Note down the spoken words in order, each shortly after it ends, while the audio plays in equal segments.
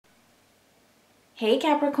Hey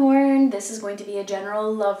Capricorn, this is going to be a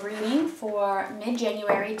general love reading for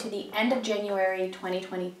mid-January to the end of January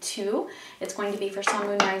 2022. It's going to be for Sun,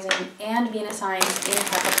 Moon, Rising, and Venus signs in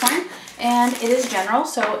Capricorn. And it is general,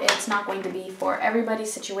 so it's not going to be for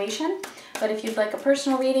everybody's situation. But if you'd like a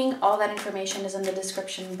personal reading, all that information is in the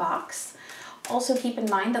description box. Also keep in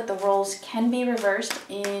mind that the roles can be reversed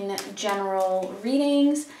in general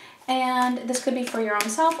readings, and this could be for your own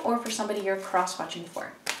self or for somebody you're cross-watching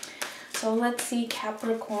for. So let's see,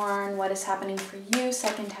 Capricorn, what is happening for you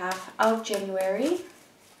second half of January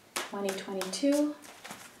 2022.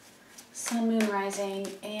 Sun, Moon, Rising,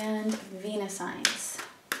 and Venus signs.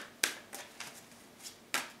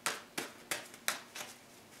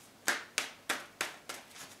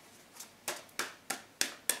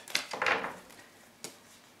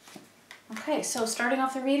 Okay, so starting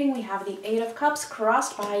off the reading, we have the Eight of Cups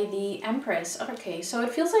crossed by the Empress. Okay, so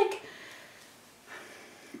it feels like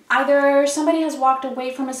either somebody has walked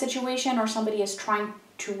away from a situation or somebody is trying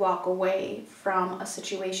to walk away from a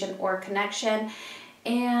situation or connection.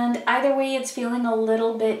 And either way, it's feeling a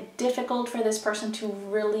little bit difficult for this person to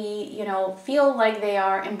really, feel like they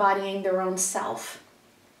are embodying their own self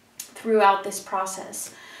throughout this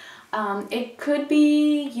process. It could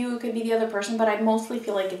be you, it could be the other person, but I mostly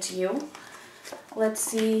feel like it's you. Let's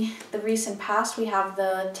see the recent past. We have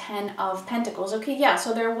the Ten of Pentacles. Okay, yeah,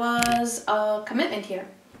 so there was a commitment here.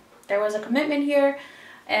 There was a commitment here,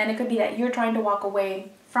 and it could be that you're trying to walk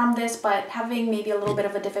away from this, but having maybe a little bit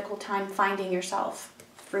of a difficult time finding yourself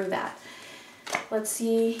through that. Let's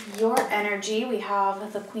see your energy. We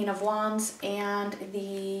have the Queen of Wands and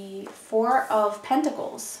the Four of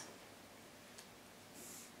Pentacles.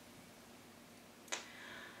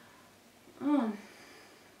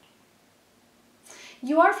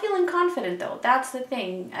 You are feeling confident though. That's the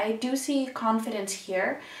thing. I do see confidence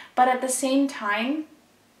here, but at the same time,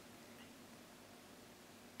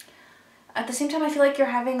 I feel like you're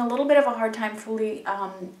having a little bit of a hard time fully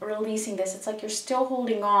releasing this. It's like you're still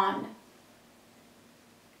holding on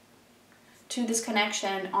to this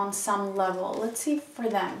connection on some level. Let's see for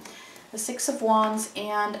them. The Six of Wands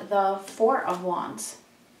and the Four of Wands.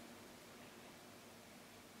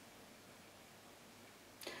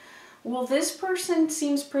 Well, this person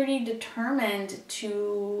seems pretty determined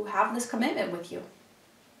to have this commitment with you.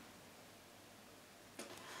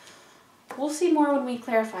 We'll see more when we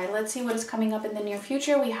clarify. Let's see what is coming up in the near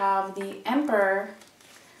future. We have the Emperor,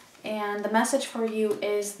 and the message for you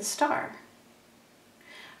is the Star.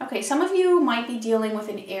 Okay, some of you might be dealing with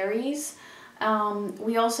an Aries.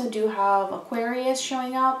 We also do have Aquarius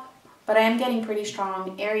showing up, but I am getting pretty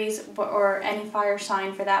strong Aries or any fire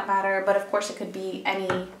sign for that matter. But of course, it could be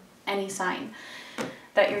any sign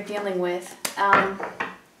that you're dealing with.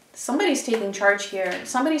 Somebody's taking charge here.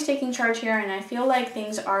 Somebody's taking charge here, and I feel like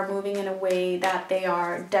things are moving in a way that they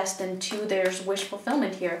are destined to. There's wish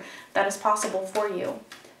fulfillment here that is possible for you.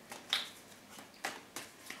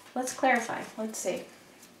 Let's clarify. Let's see.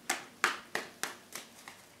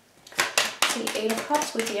 The Eight of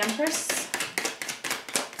Cups with the Empress.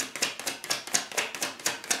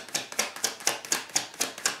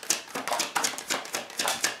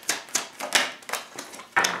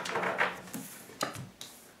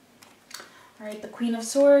 The Queen of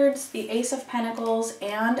Swords, the Ace of Pentacles,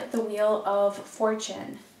 and the Wheel of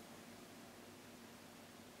Fortune.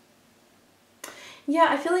 Yeah,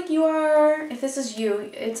 I feel like you are, if this is you,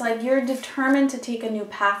 it's like you're determined to take a new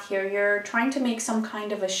path here. You're trying to make some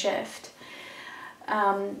kind of a shift.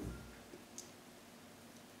 And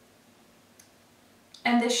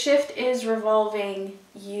this shift is revolving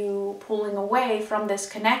you pulling away from this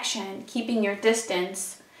connection, keeping your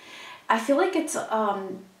distance. I feel like it's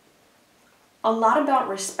a lot about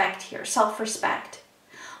respect here, self-respect.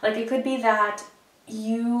 Like it could be that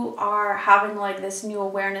you are having like this new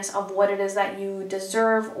awareness of what it is that you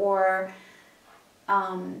deserve, or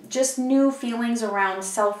just new feelings around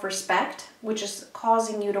self-respect, which is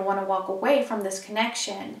causing you to want to walk away from this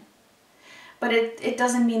connection. But it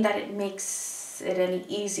doesn't mean that it makes it any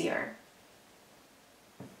easier.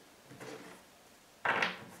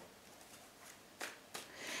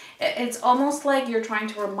 It's almost like you're trying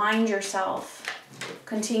to remind yourself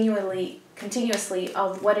continuously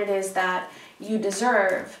of what it is that you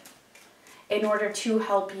deserve in order to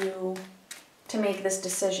help you to make this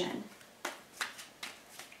decision.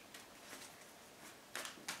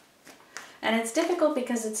 And it's difficult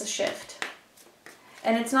because it's a shift.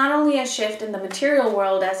 And it's not only a shift in the material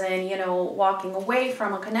world, as in, walking away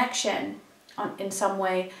from a connection in some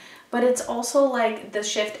way, but it's also like the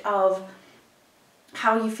shift of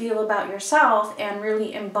how you feel about yourself and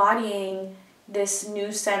really embodying this new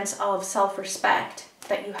sense of self-respect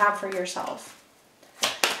that you have for yourself.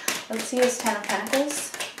 Let's see his Ten of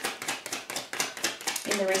Pentacles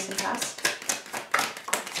in the recent past.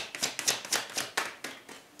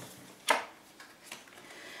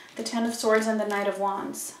 The Ten of Swords and the Knight of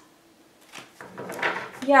Wands.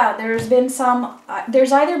 Yeah, there's been some,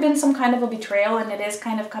 there's either been some kind of a betrayal, and it is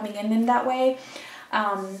kind of coming in that way.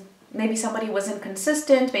 Maybe somebody was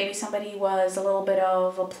inconsistent, maybe somebody was a little bit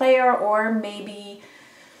of a player, or maybe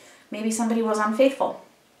somebody was unfaithful.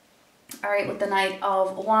 All right, with the Knight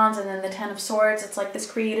of Wands and then the Ten of Swords, it's like this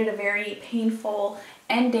created a very painful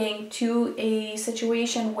ending to a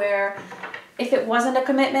situation where if it wasn't a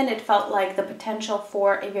commitment, it felt like the potential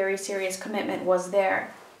for a very serious commitment was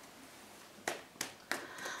there.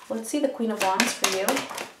 Let's see the Queen of Wands for you.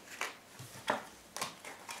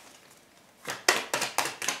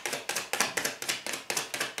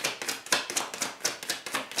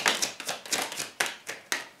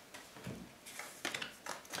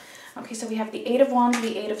 Okay, so we have the Eight of Wands,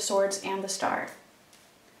 the Eight of Swords, and the Star.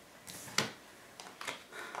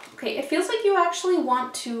 Okay, it feels like you actually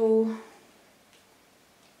want to...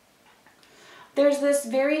 There's this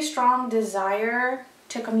very strong desire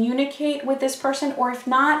to communicate with this person, or if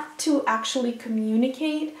not, to actually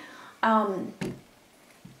communicate. Kind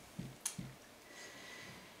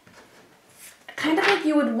of like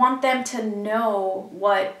you would want them to know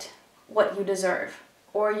what you deserve,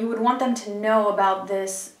 or you would want them to know about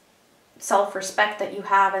this self-respect that you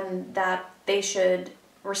have, and that they should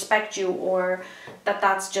respect you, or that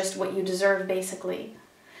that's just what you deserve, basically.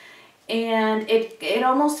 And it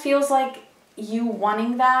almost feels like you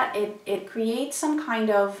wanting that, it creates some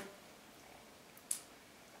kind of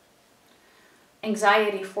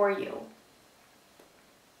anxiety for you.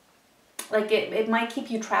 Like it might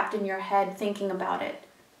keep you trapped in your head thinking about it.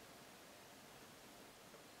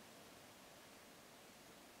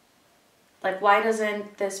 Like, why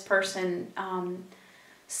doesn't this person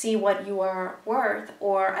see what you are worth,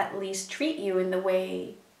 or at least treat you in the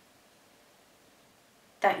way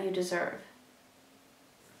that you deserve?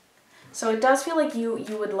 So it does feel like you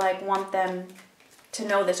would like want them to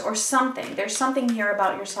know this, or something. There's something here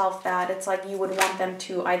about yourself that it's like you would want them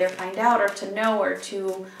to either find out, or to know, or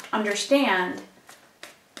to understand.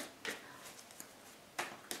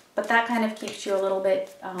 But that kind of keeps you a little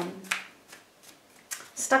bit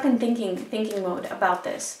stuck in thinking mode about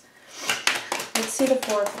this. Let's see the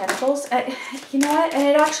Four of Pentacles. You know what? And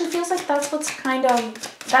it actually feels like that's what's kind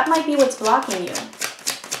of, that might be what's blocking you.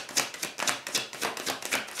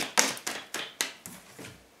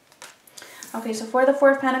 Okay, so for the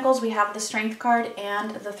Four of Pentacles, we have the Strength card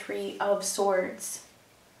and the Three of Swords.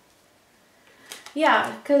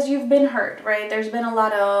 Yeah, because you've been hurt, right? There's been a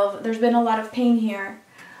lot of pain here.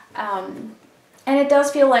 And it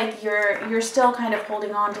does feel like you're still kind of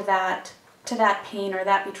holding on to that pain, or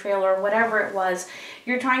that betrayal, or whatever it was.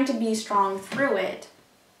 You're trying to be strong through it.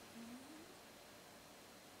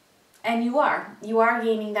 And you are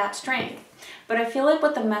gaining that strength. But I feel like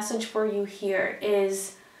what the message for you here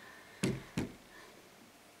is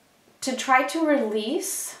to try to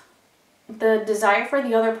release the desire for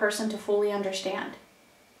the other person to fully understand.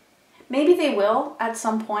 Maybe they will at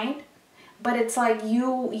some point, but it's like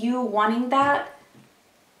you wanting that,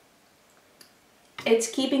 it's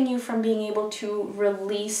keeping you from being able to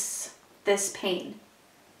release this pain.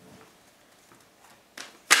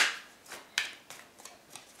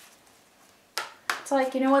 It's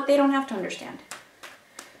like, you know what, they don't have to understand.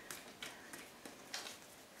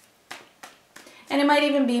 And it might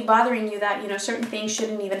even be bothering you that, you know, certain things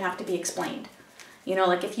shouldn't even have to be explained. You know,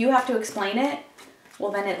 like if you have to explain it,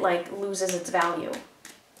 well then it like loses its value.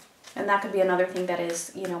 And that could be another thing that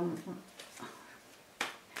is, you know,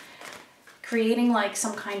 creating like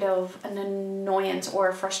some kind of an annoyance or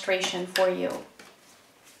a frustration for you.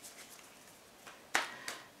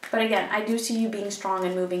 But again, I do see you being strong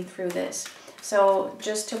and moving through this. So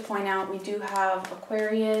just to point out, we do have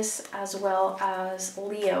Aquarius as well as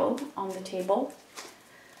Leo on the table.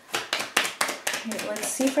 Okay, let's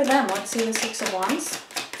see for them. Let's see the Six of Wands.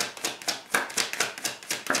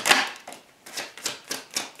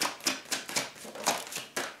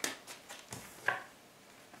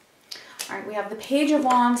 All right, we have the Page of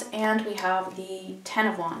Wands and we have the Ten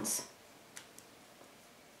of Wands.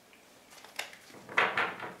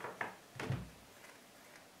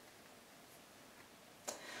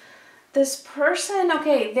 This person,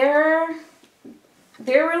 okay, they're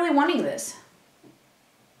really wanting this.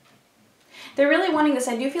 They're really wanting this.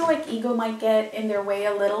 I do feel like ego might get in their way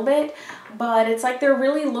a little bit, but it's like they're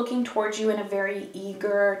really looking towards you in a very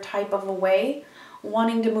eager type of a way,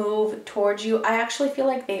 wanting to move towards you. I actually feel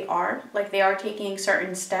like they are taking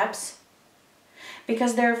certain steps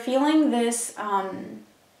because they're feeling this,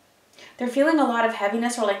 they're feeling a lot of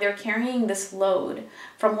heaviness, or like they're carrying this load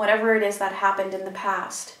from whatever it is that happened in the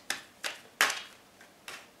past.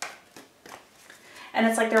 And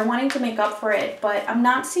it's like they're wanting to make up for it, but I'm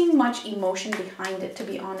not seeing much emotion behind it, to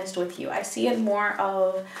be honest with you. I see it more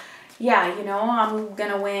of, yeah, you know, I'm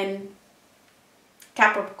gonna win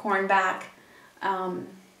Capricorn back.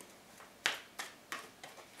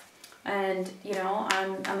 And, you know,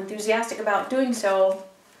 I'm enthusiastic about doing so.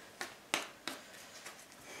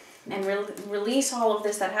 And release all of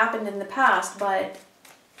this that happened in the past. But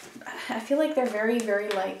I feel like they're very, very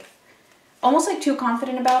like, almost like too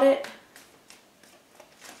confident about it.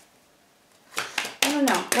 I don't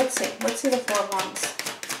know. Let's see. Let's see the Four of Wands.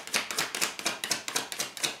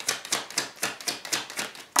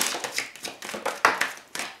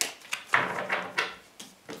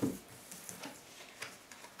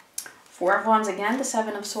 Four of Wands again, the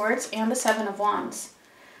Seven of Swords, and the Seven of Wands.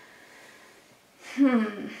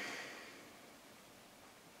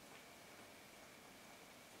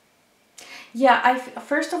 Yeah,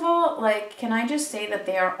 first of all, like, can I just say that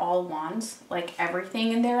they are all wands, like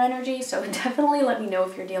everything in their energy. So definitely let me know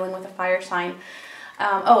if you're dealing with a fire sign.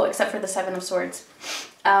 Oh, except for the Seven of Swords.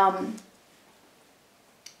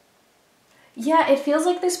 Yeah, it feels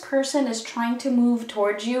like this person is trying to move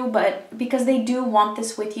towards you, but because they do want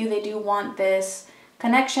this with you, they do want this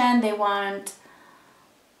connection, they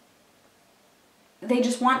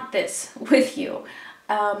just want this with you.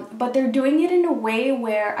 But they're doing it in a way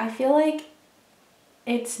where I feel like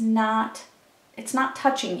it's not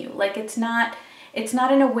touching you. Like it's not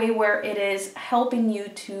in a way where it is helping you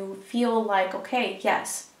to feel like, okay,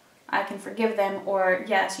 yes, I can forgive them, or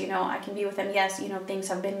yes, you know, I can be with them. Yes, you know, things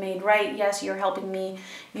have been made right. Yes, you're helping me,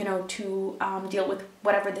 you know, to deal with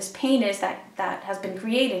whatever this pain is that has been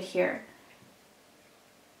created here.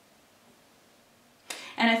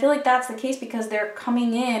 And I feel like that's the case because they're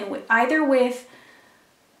coming in with either with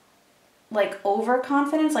like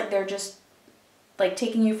overconfidence, like they're just like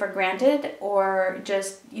taking you for granted, or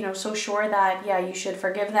just, you know, so sure that, yeah, you should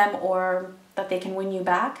forgive them or that they can win you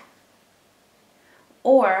back.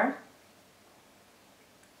 Or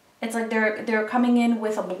it's like they're coming in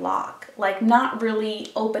with a block, like not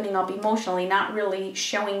really opening up emotionally, not really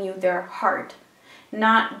showing you their heart,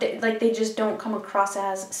 not like they just don't come across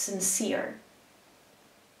as sincere.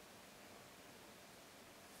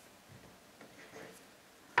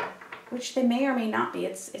 Which they may or may not be.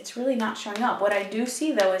 It's really not showing up. What I do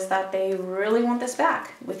see though is that they really want this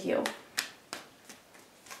back with you.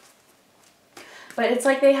 But it's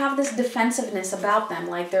like they have this defensiveness about them,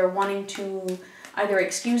 like they're wanting to either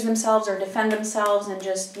excuse themselves or defend themselves, and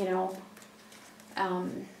just, you know,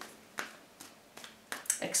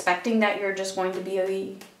 expecting that you're just going to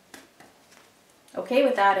be okay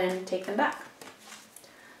with that and take them back.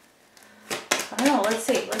 I don't know, let's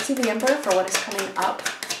see. Let's see the Emperor for what is coming up.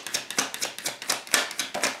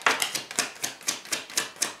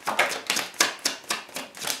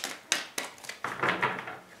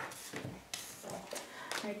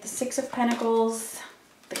 The Six of Pentacles,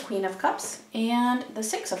 the Queen of Cups, and the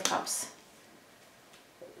Six of Cups.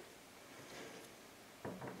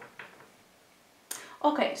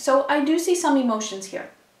 Okay, so I do see some emotions here,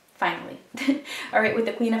 finally. All right, with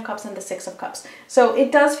the Queen of Cups and the Six of Cups. So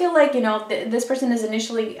it does feel like, you know, this person is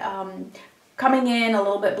initially coming in a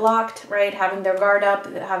little bit blocked, right? Having their guard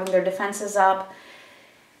up, having their defenses up.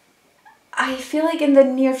 I feel like in the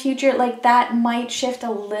near future, like that might shift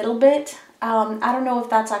a little bit. I don't know if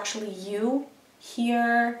that's actually you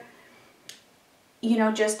here, you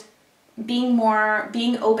know, just being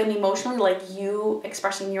open emotionally, like you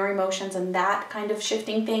expressing your emotions and that kind of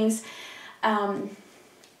shifting things. Because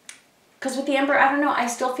with the Emperor, I don't know, I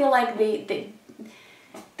still feel like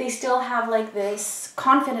they still have like this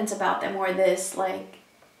confidence about them, or this, like,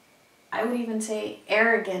 I would even say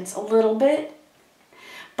arrogance a little bit,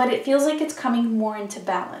 but it feels like it's coming more into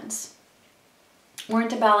balance. More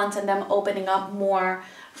into balance, and them opening up more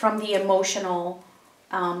from the emotional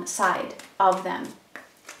side of them.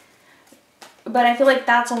 But I feel like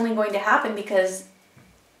that's only going to happen because,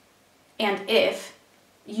 and if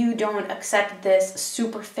you don't accept this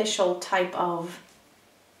superficial type of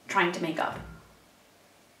trying to make up,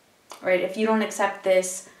 right? If you don't accept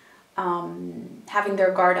this having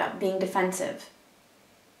their guard up, being defensive.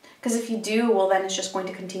 Because if you do, well, then it's just going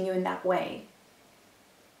to continue in that way.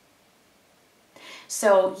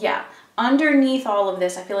 So yeah, underneath all of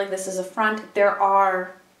this, I feel like this is a front. There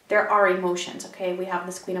are emotions, okay? We have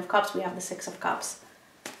this Queen of Cups, we have the Six of Cups.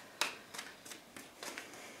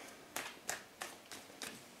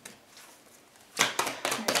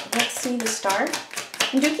 Right, let's see the Star.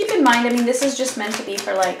 And do keep in mind, I mean, this is just meant to be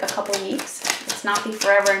for like a couple weeks. It's not the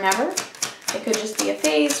forever and ever. It could just be a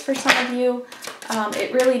phase for some of you.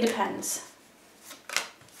 It really depends.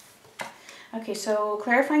 Okay, so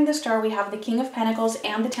clarifying the star, we have the King of Pentacles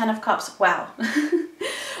and the Ten of Cups. Wow.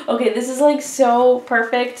 Okay, this is like so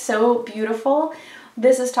perfect, so beautiful.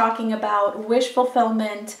 This is talking about wish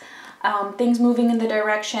fulfillment, things moving in the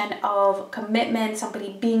direction of commitment,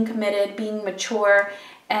 somebody being committed, being mature,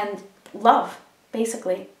 and love,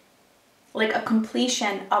 basically. Like a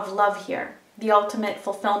completion of love here. The ultimate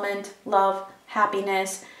fulfillment, love,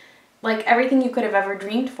 happiness, like everything you could have ever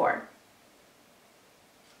dreamed for.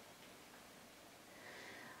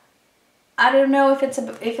 I don't know if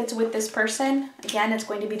it's with this person. Again, it's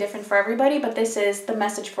going to be different for everybody, but this is the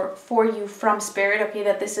message for you from Spirit, okay,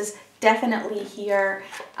 that this is definitely here.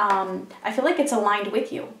 I feel like it's aligned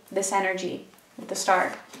with you, this energy with the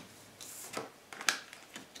star.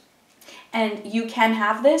 And you can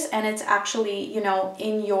have this, and it's actually, you know,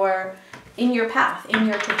 in your path, in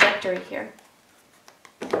your trajectory here.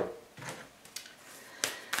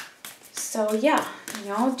 So yeah, you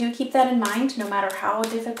know, do keep that in mind, no matter how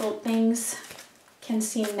difficult things can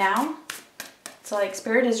seem now. It's like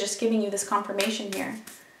Spirit is just giving you this confirmation here.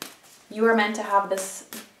 You are meant to have this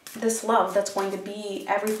love that's going to be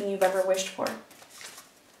everything you've ever wished for.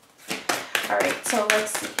 All right, so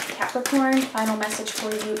let's see. Capricorn, final message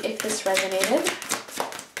for you if this resonated.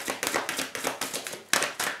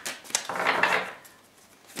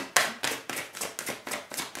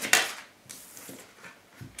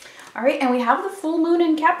 All right, and we have the full moon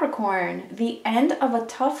in Capricorn. The end of a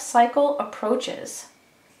tough cycle approaches.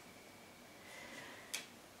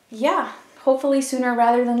 Yeah, hopefully sooner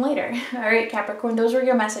rather than later. All right, Capricorn, those were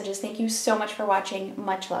your messages. Thank you so much for watching.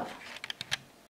 Much love.